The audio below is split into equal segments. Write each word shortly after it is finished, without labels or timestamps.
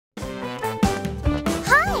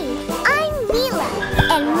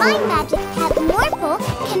And my Magic Pet Morphle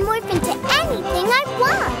can morph into anything I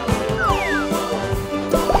want.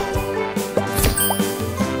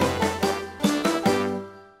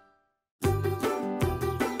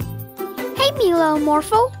 Hey, Mila and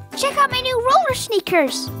Morphle. Check out my new roller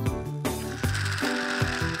sneakers.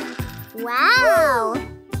 Wow!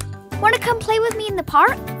 Want to come play with me in the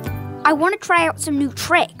park? I want to try out some new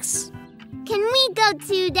tricks. Can we go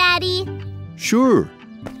too, Daddy? Sure.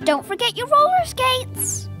 Don't forget your roller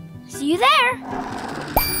skates. See you there.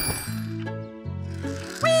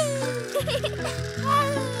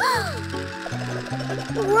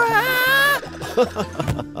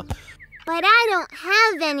 But I don't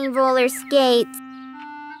have any roller skates.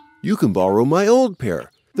 You can borrow my old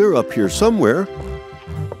pair. They're up here somewhere.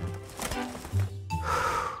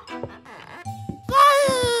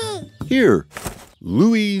 Here,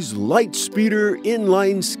 Louie's Light Speeder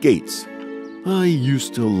inline skates. I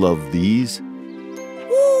used to love these.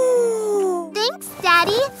 Thanks,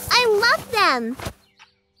 Daddy. I love them.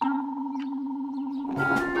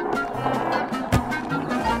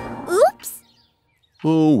 Oops.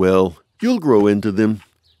 Oh, well, you'll grow into them.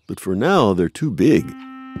 But for now, they're too big.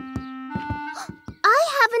 I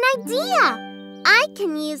have an idea. I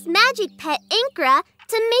can use Magic Pet Incra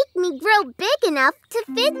to make me grow big enough to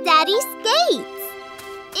fit Daddy's skates.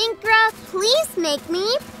 Incra, please make me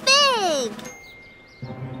big.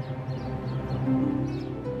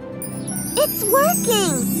 It's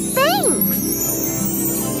working. Thanks.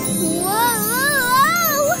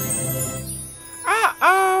 Whoa!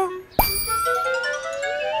 Uh-oh.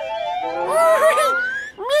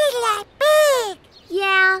 Mila, big.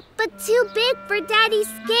 Yeah, but too big for Daddy's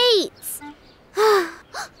skates.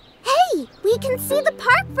 Hey, we can see the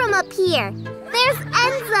park from up here. There's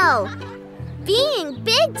Enzo. Being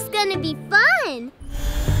big's gonna be fun.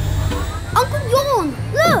 Uncle Yawn,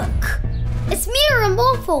 look! It's Mila and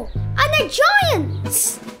Morphle, and they're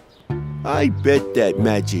giants! I bet that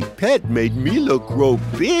magic pet made Mila grow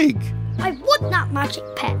big. I want that magic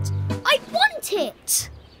pet. I want it!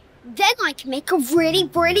 Then I can make a really,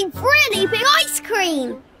 really, really big ice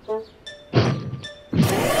cream!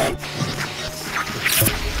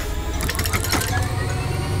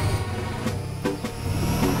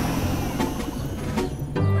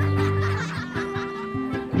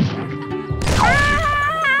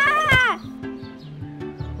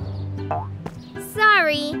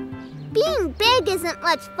 Sorry. Being big isn't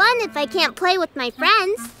much fun if I can't play with my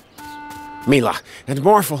friends. Mila and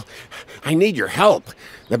Morphle, I need your help.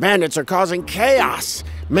 The bandits are causing chaos,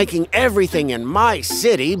 making everything in my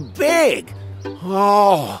city big.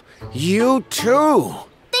 Oh, you too.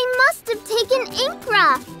 They must have taken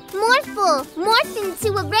Incra. Morphle, morph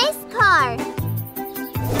into a race car.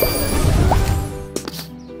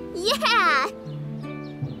 Yeah!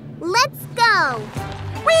 Let's go!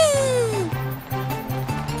 Whee!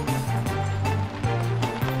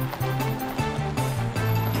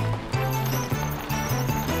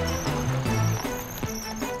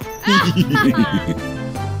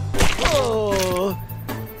 Oh.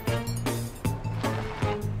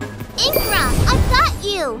 Incra, I've got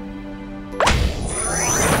you!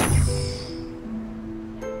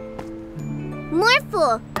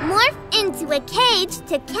 Morphle, morph into a cage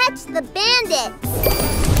to catch the bandits.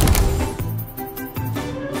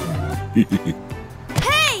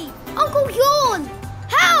 Hey! Uncle Yawn!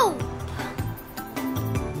 Help!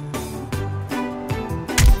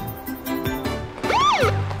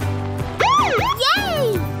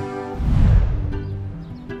 Yay!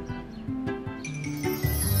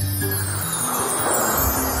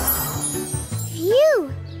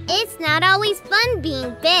 Phew! It's not always fun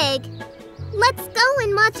being big. Let's go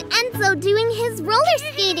and watch Enzo doing his roller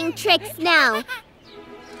skating tricks now.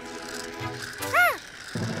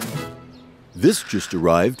 This just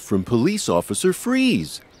arrived from Police Officer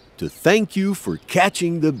Freeze to thank you for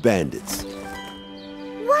catching the bandits.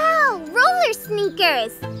 Wow, roller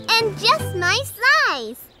sneakers! And just my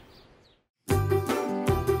size!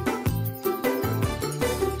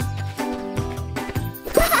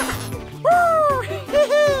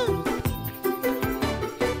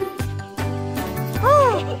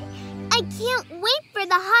 I can't wait for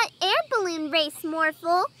the hot air balloon race,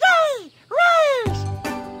 Morphle. Yay! Race!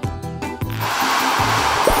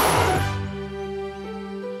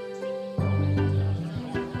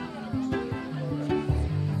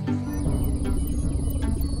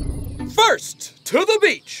 First to the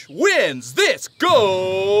beach wins this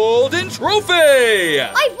golden trophy!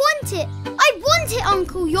 I want it! I want it,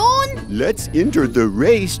 Uncle Yawn! Let's enter the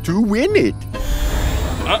race to win it.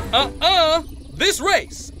 This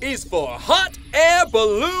race is for hot air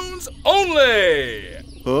balloons only!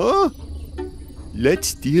 Huh? Let's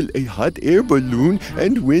steal a hot air balloon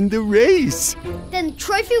and win the race. Then the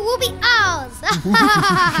trophy will be ours.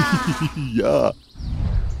 Yeah.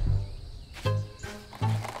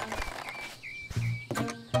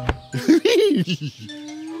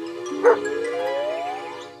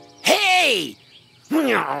 Hey!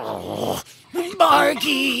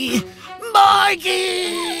 Barky!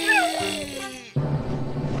 Barky!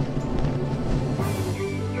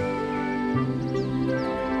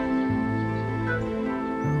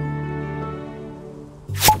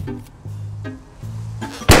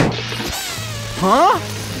 Huh?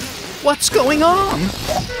 What's going on?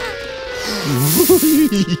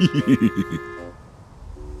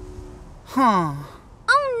 Huh.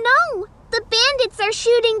 Oh no! The bandits are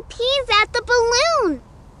shooting peas at the balloon!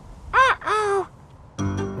 Uh-oh!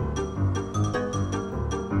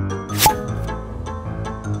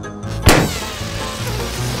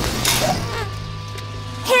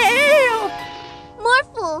 Help!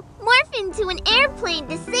 Morphle, morph into an airplane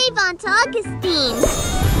to save Aunt Augustine!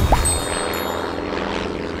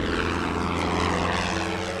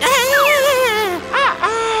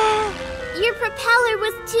 Your propeller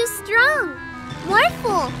was too strong.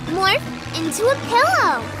 Morphle, morph into a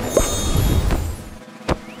pillow.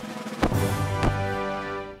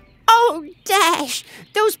 Oh, Dash!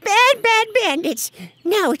 Those bad bandits!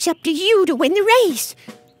 Now it's up to you to win the race.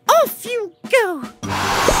 Off you go!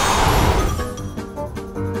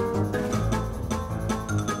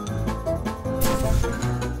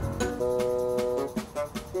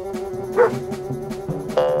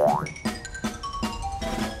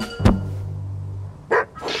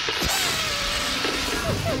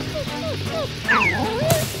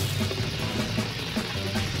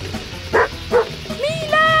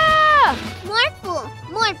 Mila! Morphle,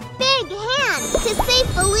 morph big hand to save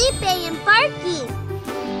Felipe and Barky.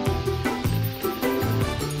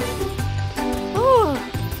 Oh.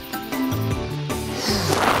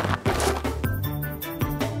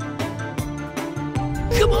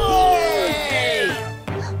 Come on!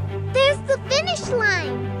 There's the finish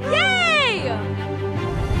line. Yay!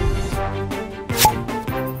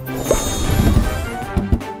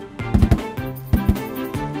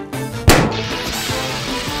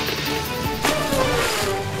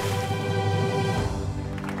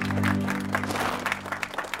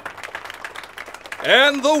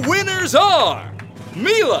 And the winners are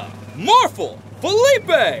Mila, Morphle,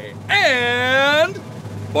 Felipe, and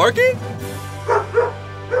Barky?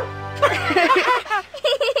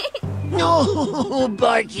 No,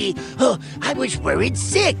 Barky. Oh, I was worried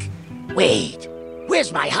sick. Wait,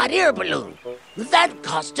 where's my hot air balloon? That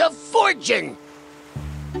cost a fortune.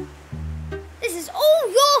 This is all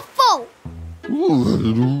your fault.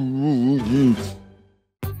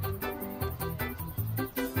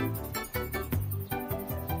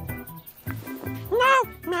 Now,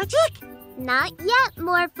 magic? Not yet,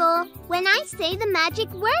 Morphle. When I say the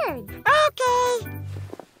magic word. Okay.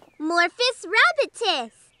 Morphus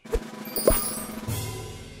rabbitus.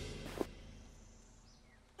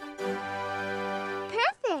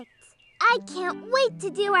 Perfect. I can't wait to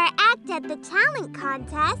do our act at the talent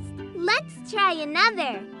contest. Let's try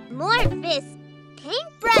another. Morphus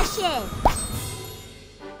paintbrushes.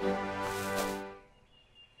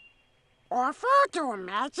 Orphle, do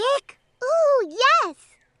magic? Ooh, yes.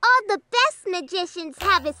 All the best magicians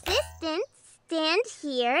have assistants. Stand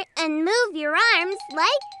here and move your arms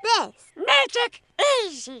like this. Magic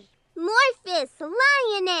easy. Morphus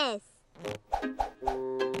lioness.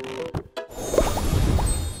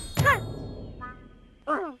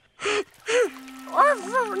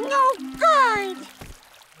 Orphle, no good.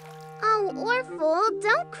 Oh, Orphle,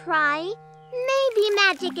 don't cry. Maybe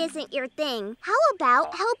magic isn't your thing. How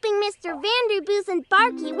about helping Mr. Vanderboos and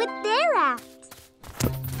Barky with their act?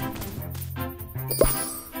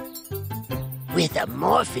 With a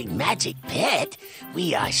morphing magic pet,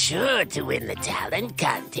 we are sure to win the talent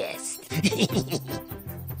contest.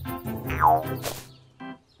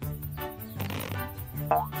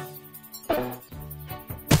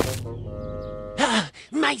 Ah,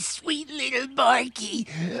 my sweet little Barky.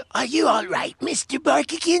 Are you all right, Mr.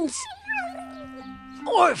 Barkykins?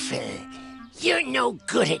 Orphle, you're no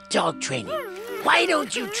good at dog training. Why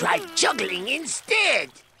don't you try juggling instead?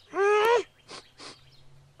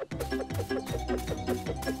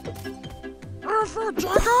 Orphle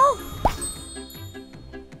juggle?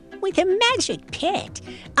 With a magic pet,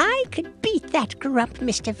 I could beat that corrupt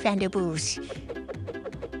Mr. Vanderboos.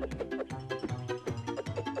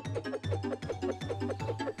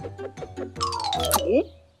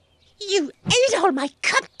 You ate all my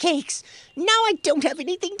cupcakes! Now I don't have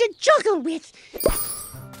anything to juggle with!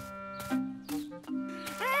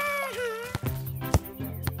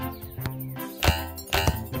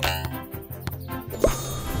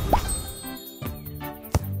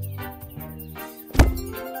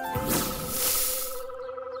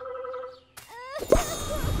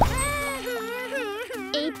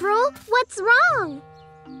 April, what's wrong?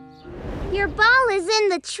 Your ball is in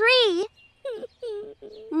the tree.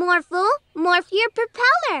 Morphle, morph your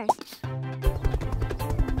propeller.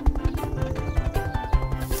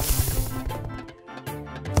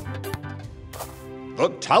 The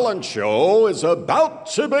talent show is about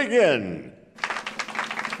to begin.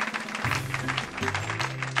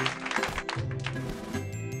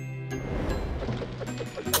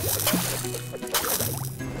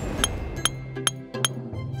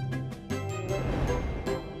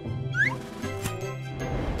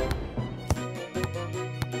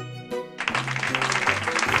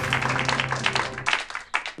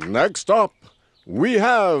 Next up, we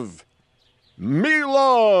have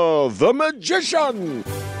Mila, the magician.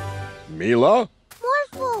 Mila?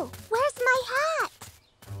 Morphle, where's my hat?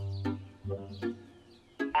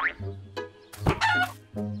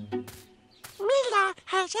 Mila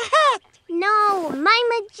has a hat. No, my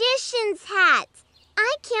magician's hat.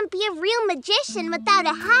 I can't be a real magician without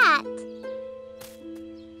a hat.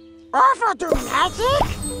 Orphle do magic?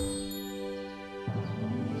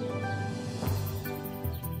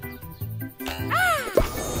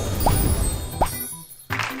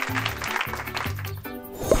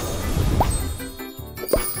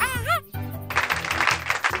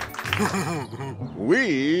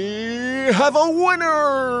 We have a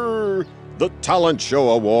winner! The Talent Show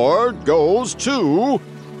Award goes to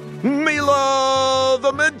Mila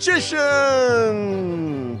the Magician!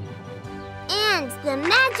 And the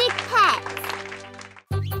Magic Pet.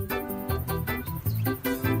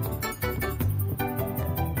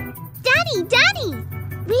 Daddy!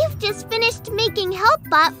 We've just finished making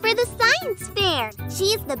HelpBot for the science fair.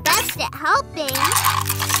 She's the best at helping.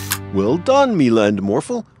 Well done, Mila and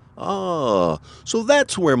Morphle. Ah, so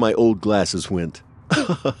that's where my old glasses went.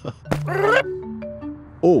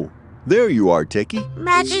 Oh, there you are, Techie.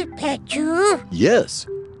 Magic Pet too? Yes,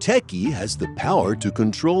 Techie has the power to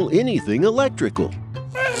control anything electrical.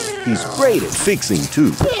 He's great at fixing,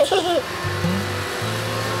 too.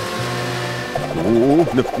 Oh,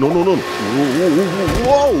 no.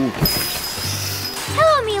 Whoa!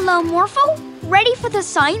 Hello, Mila and Morphle. Ready for the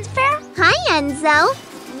science fair? Hi, Enzo.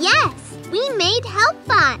 Yes, we made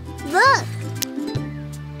HelpBot. Look.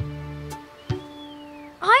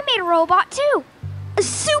 I made a robot too. A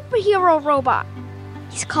superhero robot.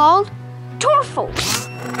 He's called Orphle.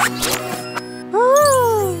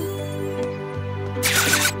 Ooh.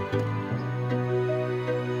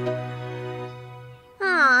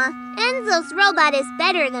 Aw, Enzo's robot is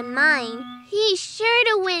better than mine. He's sure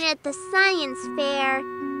to win at the science fair.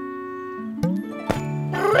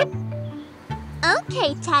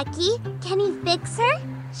 Okay, Techie. Can he fix her?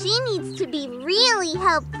 She needs to be really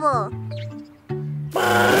helpful.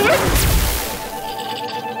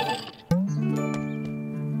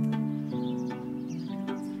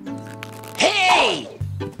 Hey!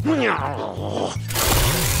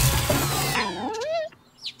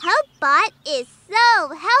 HelpBot is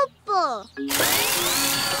so helpful.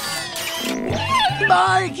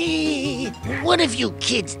 Barky! What have you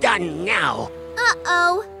kids done now?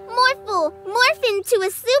 Uh-oh. Morphle, morph into a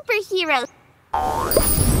superhero.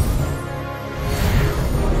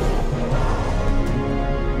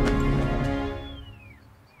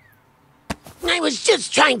 I was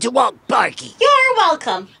just trying to walk Barky. You're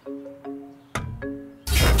welcome.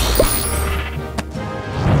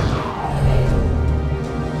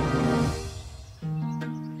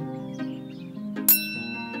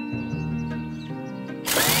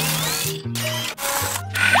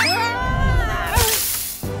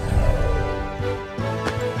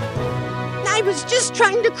 I was just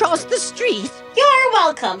trying to cross the street. You're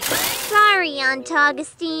welcome. Sorry, Aunt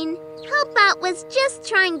Augustine. HelpBot was just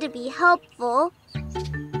trying to be helpful.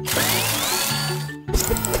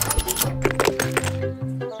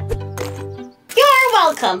 You're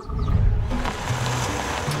welcome.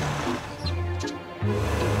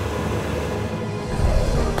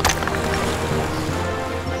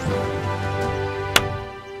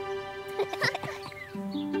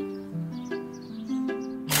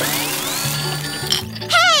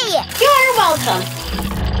 Hey! You're welcome.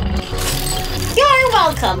 You're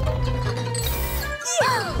welcome.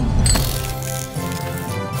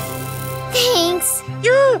 Thanks.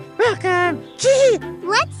 You're welcome.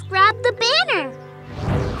 Let's grab the banner.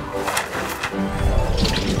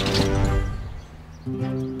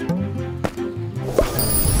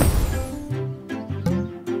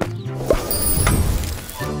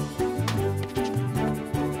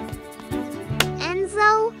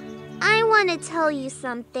 Enzo, I want to tell you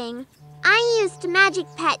something. I used Magic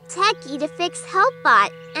Pet Techie to fix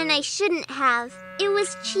HelpBot, and I shouldn't have. It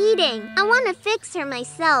was cheating. I want to fix her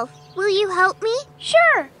myself. Will you help me?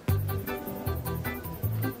 Sure.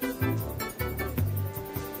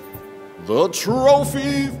 The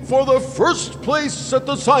trophy for the first place at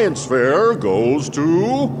the science fair goes to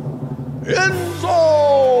Enzo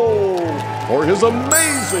for his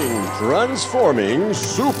amazing transforming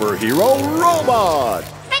superhero robot.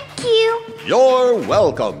 Thank you. You're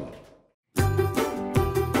welcome.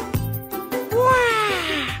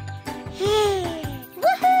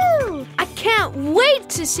 Woohoo! I can't wait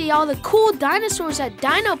to see all the cool dinosaurs at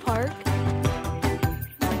Dino Park.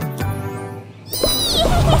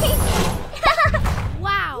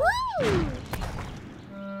 Wow.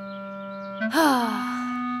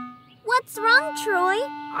 What's wrong, Troy?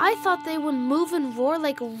 I thought they would move and roar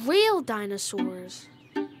like real dinosaurs.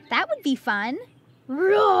 That would be fun.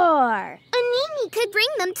 Roar! Anini could bring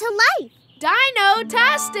them to life.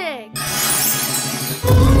 Dino-tastic!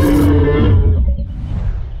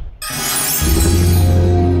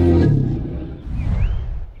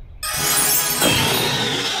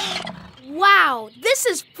 Wow, this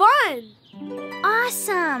is fun!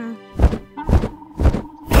 Awesome!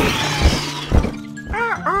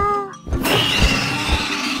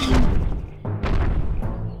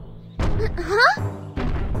 Huh?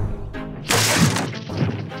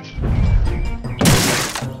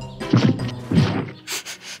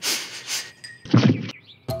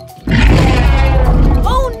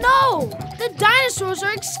 Oh no! The dinosaurs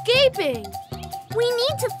are escaping! We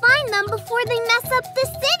need to find them before they mess up the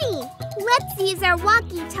city. Let's use our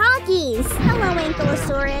walkie-talkies. Hello,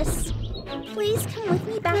 Ankylosaurus. Please come with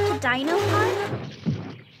me back to Dino Park.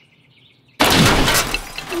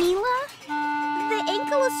 Mila, the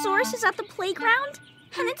Ankylosaurus is at the playground,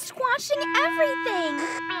 and it's squashing everything.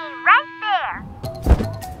 Be right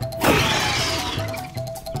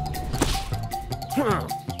there.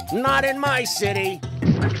 Not in my city.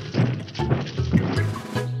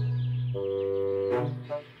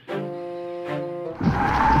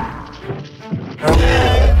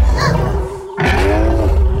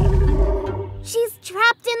 She's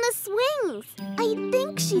trapped in the swings. I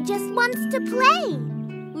think she just wants to play.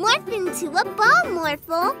 Morph into a ball,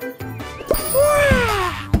 Morphle.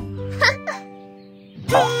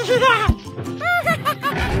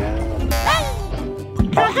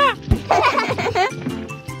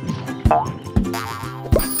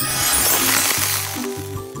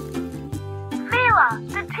 Mila,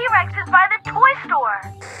 the T-Rex is by the toy store.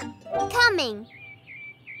 Coming.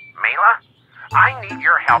 Mila, I need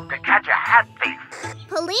your help to catch a hat thief.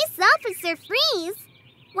 Police Officer Freeze?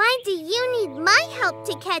 Why do you need my help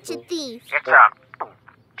to catch a thief? It's a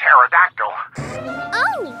pterodactyl.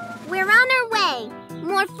 Oh, we're on our way.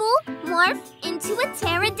 Morphle, morph into a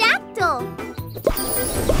pterodactyl.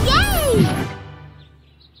 Yay!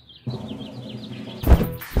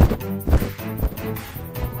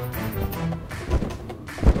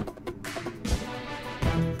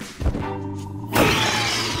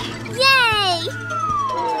 Yay!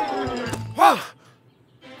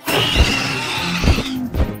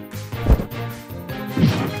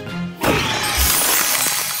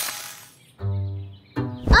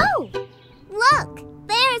 Oh, look,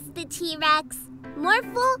 there's the T-Rex.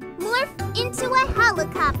 Morphle, morph into a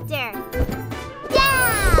helicopter.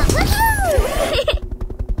 Yeah! Woohoo!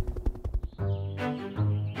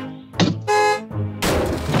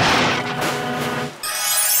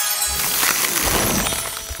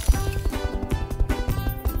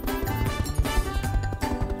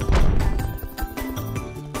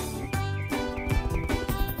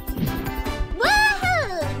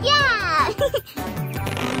 Woohoo! Yeah!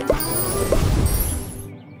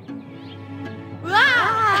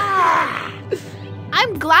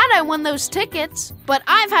 I'm glad I won those tickets, but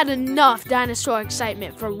I've had enough dinosaur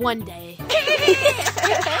excitement for one day.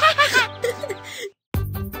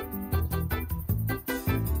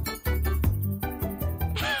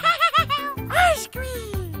 Ice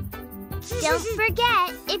cream! Don't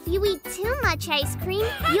forget, if you eat too much ice cream,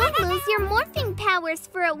 you'll lose your morphing powers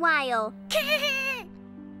for a while.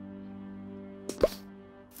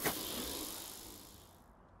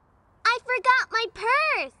 I forgot my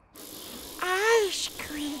purse. Ice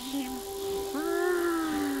cream.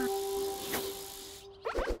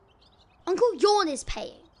 Uncle Yawn is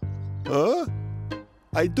paying. Huh?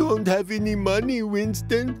 I don't have any money,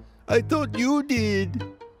 Winston. I thought you did.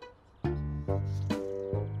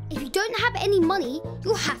 If you don't have any money,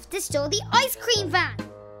 you'll have to steal the ice cream van.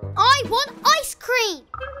 I want ice cream.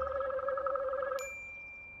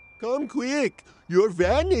 Come quick. Your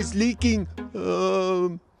van is leaking,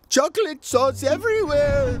 chocolate sauce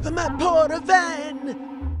everywhere. My poor van!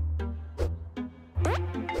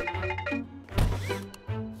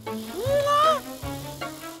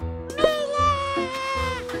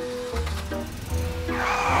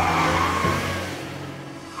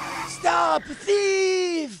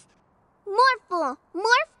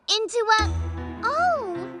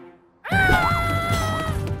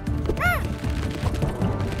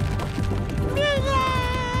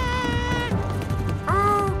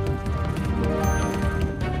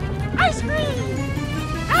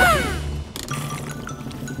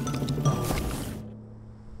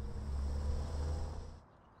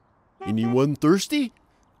 Anyone thirsty?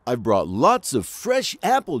 I've brought lots of fresh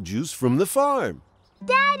apple juice from the farm.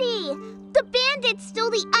 Daddy, the bandits stole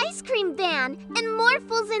the ice cream van and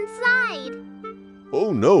Morphle's inside.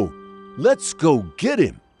 Oh no, let's go get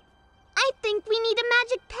him. I think we need a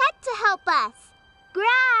magic pet to help us.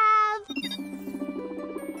 Grab!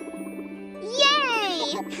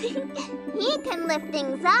 Yay! He can lift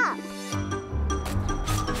things up.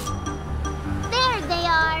 There they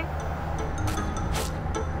are.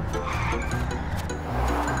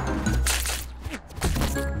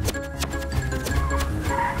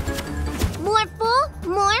 Morphle,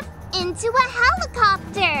 morph into a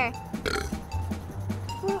helicopter.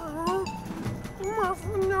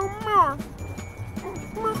 Morphle, no more.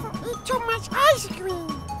 Morphle eat too much ice cream.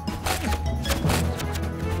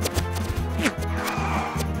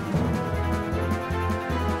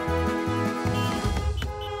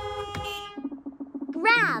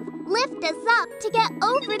 Grav, lift us up to get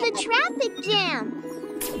over the traffic jam.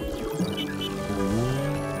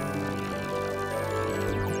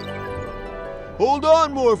 Hold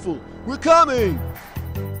on, Morphle. We're coming.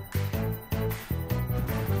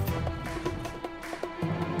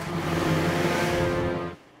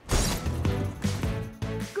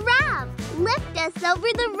 Grav, lift us over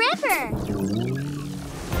the river.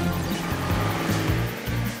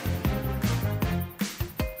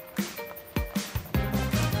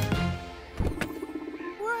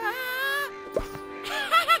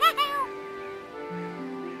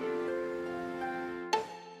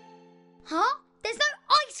 Huh? There's no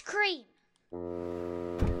ice cream!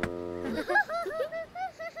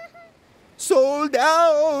 Sold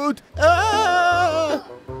out! Ah!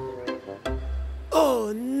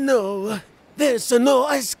 Oh no, there's no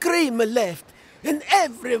ice cream left, and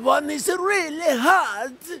everyone is really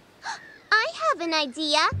hard. I have an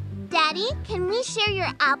idea. Daddy, can we share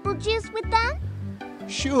your apple juice with them?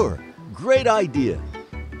 Sure, great idea.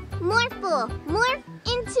 Morphle, morph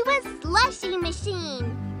into a slushy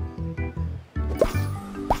machine.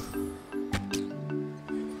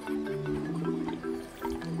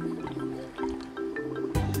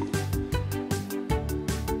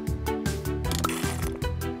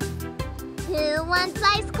 Who wants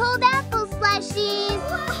ice cold apple slushies?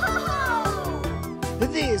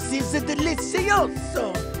 This is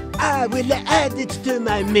delicioso. I will add it to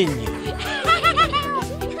my menu.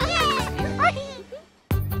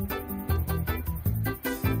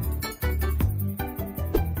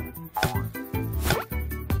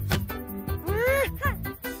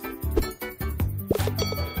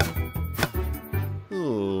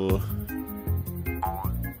 Oh.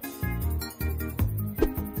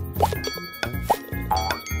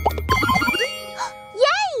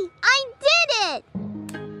 Yay! I did it!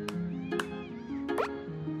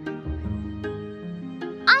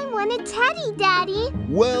 I want a teddy, Daddy.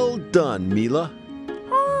 Well done, Mila.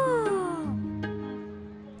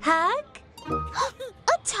 Hug?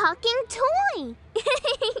 A talking toy.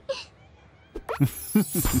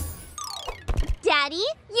 Daddy,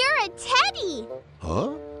 you're a teddy.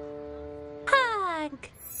 Huh? Hug.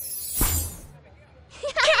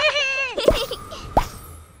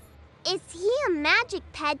 Is he a magic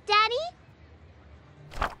pet, Daddy?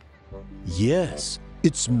 Yes,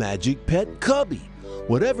 it's Magic Pet Cubby.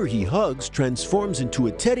 Whatever he hugs transforms into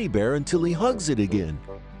a teddy bear until he hugs it again.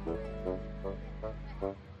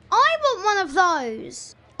 I want one of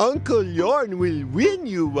those! Uncle Yorn will win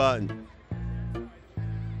you one.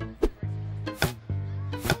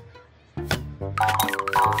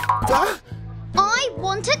 I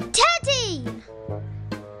want a teddy!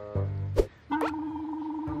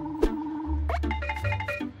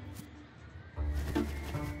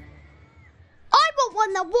 I want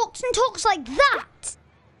one that walks and talks like that!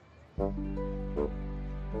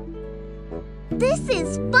 This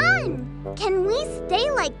is fun! Can we stay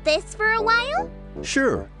like this for a while?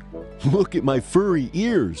 Sure. Look at my furry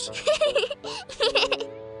ears.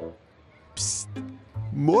 Psst.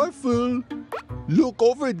 Morphle. Look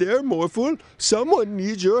over there, Morphle. Someone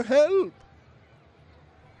needs your help.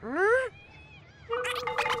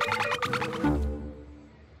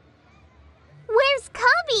 Where's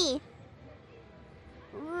Cubby?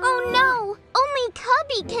 Oh no! Only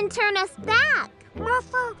Cubby can turn us back!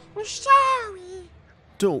 Morphle, we're sorry.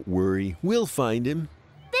 Don't worry, we'll find him.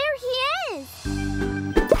 There he is!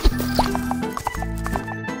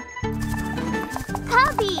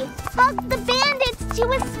 Cubby, hug the bandits to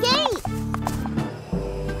escape!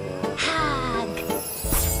 Hug!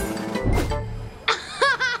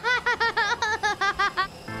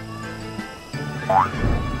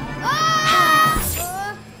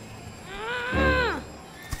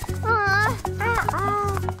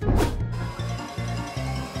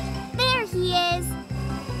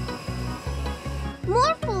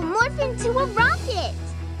 morph into a rocket!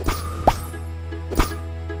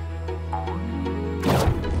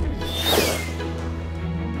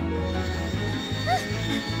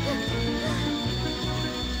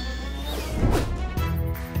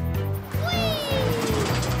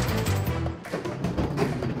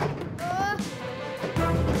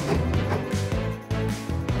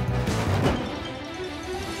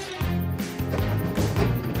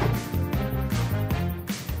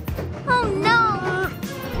 Oh no!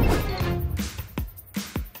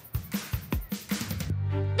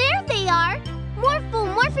 There they are! Morph will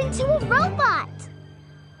morph into a robot!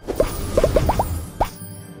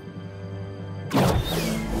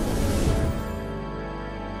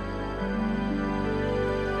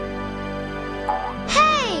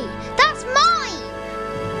 Hey! That's mine!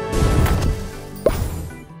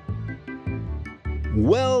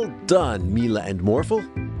 Well done, Mila and Morphle.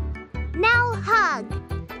 Now hug!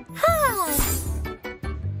 Hug!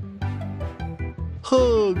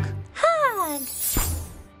 Hug. Hug.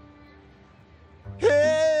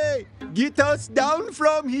 Hey! Get us down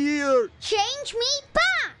from here! Change me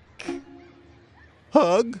back!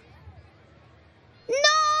 Hug.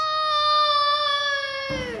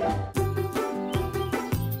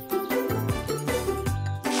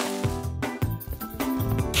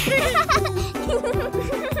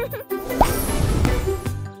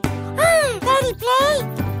 Daddy, play.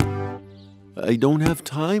 I don't have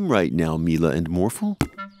time right now, Mila and Morphle.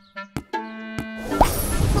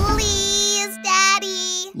 Please,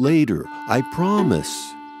 Daddy! Later, I promise.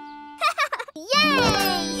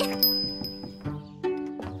 Yay!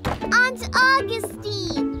 Aunt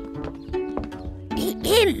Augustine!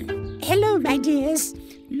 Hello, my dears.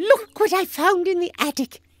 Look what I found in the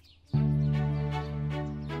attic. Who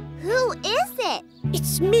is it?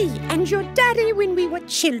 It's me and your daddy when we were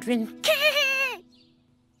children.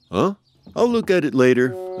 Huh? I'll look at it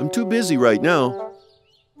later. I'm too busy right now.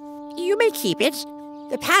 You may keep it.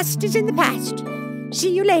 The past is in the past.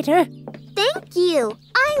 See you later. Thank you.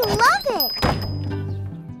 I love it.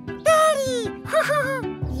 Daddy!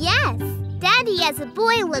 Yes, Daddy as a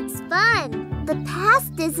boy looks fun. The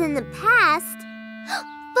past is in the past.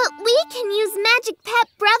 But we can use Magic Pet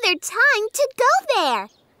Brother Time to go there.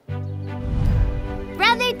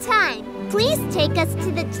 Brother Time, please take us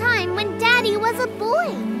to the time when Daddy was a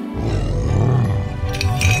boy.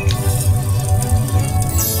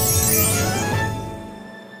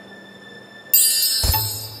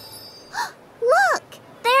 Look,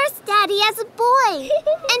 there's Daddy as a boy,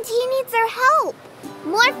 and he needs our help.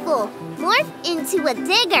 Morphle, morph into a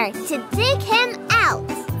digger to dig him out.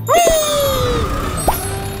 Whee!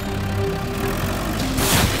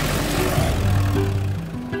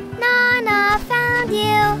 Nana found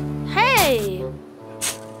you. Hey!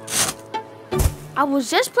 I was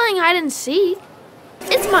just playing hide and seek.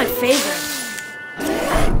 It's my favorite.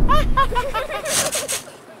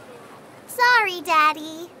 Sorry,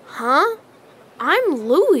 Daddy. Huh? I'm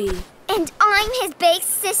Louie. And I'm his big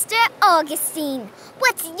sister, Augustine.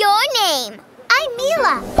 What's your name? I'm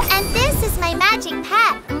Mila, and this is my magic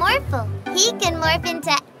pet, Morphle. He can morph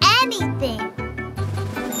into anything.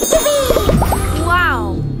 Yippee!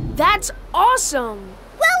 Wow, that's awesome.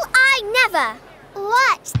 Well, I never.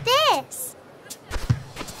 Watch this.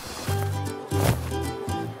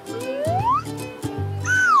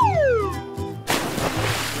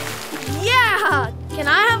 Yeah! Can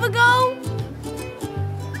I have a go?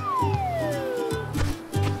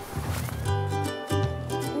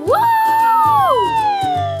 Woo!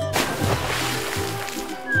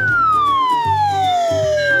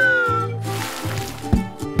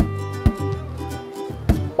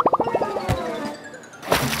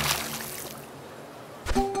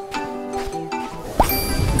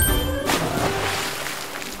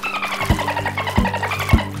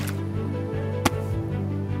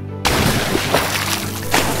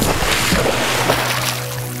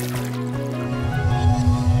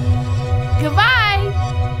 Goodbye!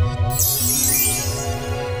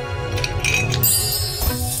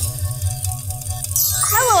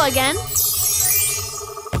 Hello again.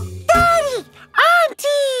 Daddy!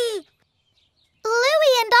 Auntie!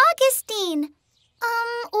 Louie and Augustine.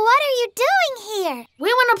 What are you doing here? We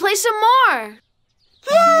want to play some more.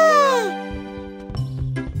 Yay!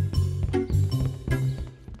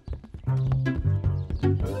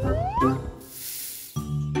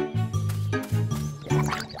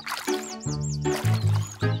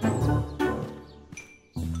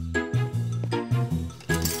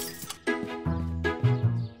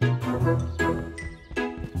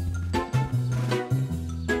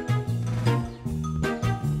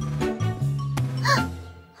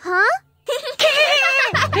 Huh?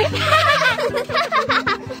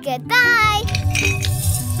 Goodbye.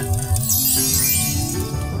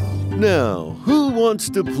 Now, who wants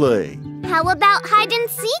to play? How about hide and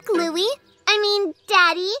seek, Louie?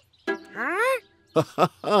 Daddy. Ha ha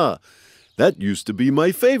ha! That used to be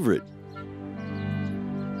my favorite.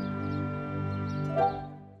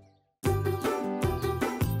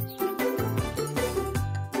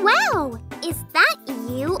 Wow! Is that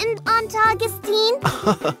you and Aunt Augustine?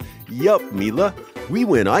 Yup, Mila. We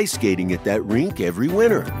went ice skating at that rink every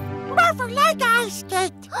winter. Morphle like ice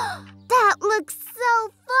skate. That looks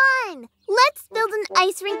so fun! Let's build an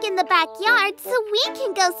ice rink in the backyard so we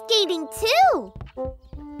can go skating too!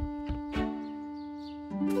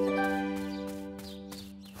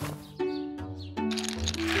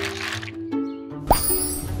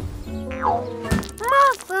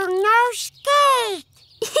 Morphle, no skate.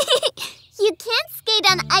 You can't skate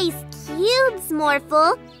on ice cubes,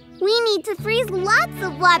 Morphle. We need to freeze lots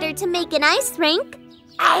of water to make an ice rink.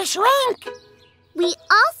 Ice rink? We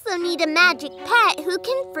also need a magic pet who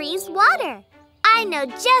can freeze water. I know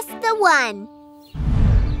just the one.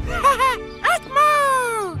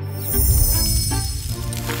 Atmo!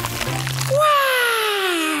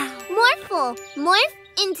 Wow! Morphle, morph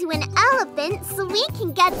into an elephant so we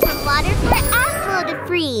can get some water for Atmo to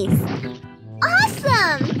freeze.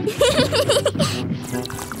 Awesome!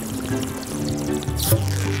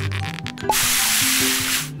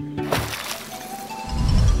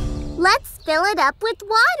 Let's fill it up with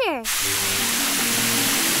water.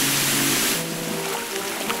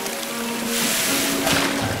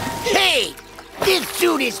 Hey! This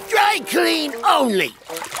suit is dry clean only!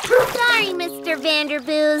 Sorry, Mr.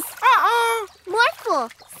 Vanderbooz. Uh-oh. Morphle,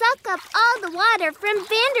 suck up all the water from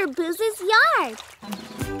Vanderbooz's yard.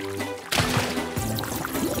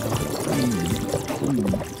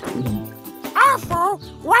 Orphle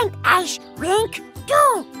want ice rink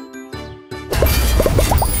too.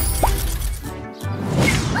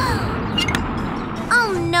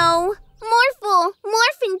 Oh no! Morphle,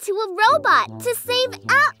 morph into a robot to save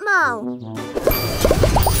Atmo.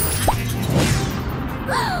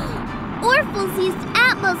 Orphle's used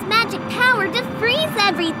Atmo's magic power to freeze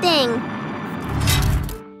everything.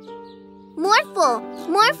 Morphle,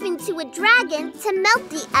 morph into a dragon to melt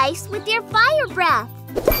the ice with your fire breath.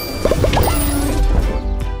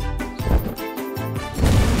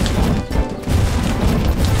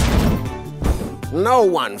 No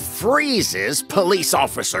one freezes, Police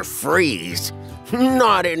Officer Freeze.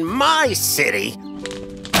 Not in my city.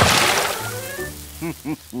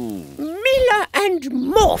 Mila and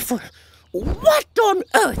Morphle, what on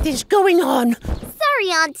earth is going on?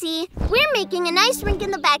 Sorry, Auntie. We're making an ice rink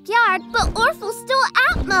in the backyard, but Orphle stole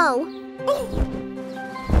Atmo.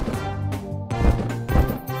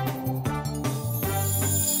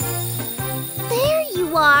 There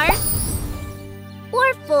you are.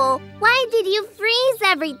 Orphle, why did you freeze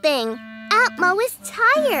everything? Atmo is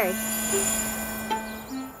tired.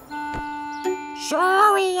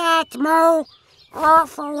 Sorry, Atmo.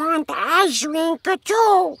 Orphle want ice rink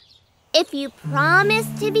too. If you promise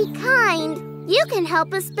to be kind, you can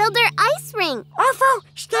help us build our ice rink. Orphle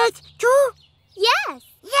skate too? Yes.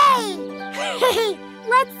 Yay!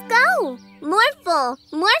 Let's go. Morphle,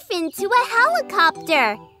 morph into a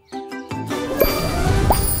helicopter.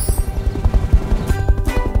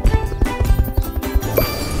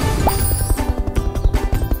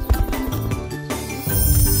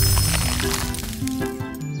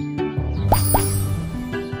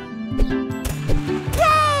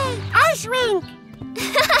 Rink.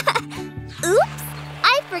 Oops,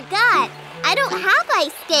 I forgot. I don't have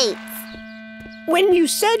ice skates. When you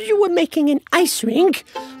said you were making an ice rink,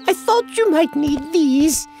 I thought you might need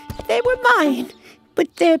these. They were mine,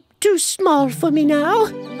 but they're too small for me now.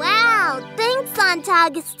 Wow, thanks, Aunt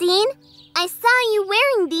Augustine. I saw you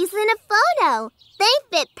wearing these in a photo. They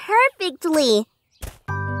fit perfectly.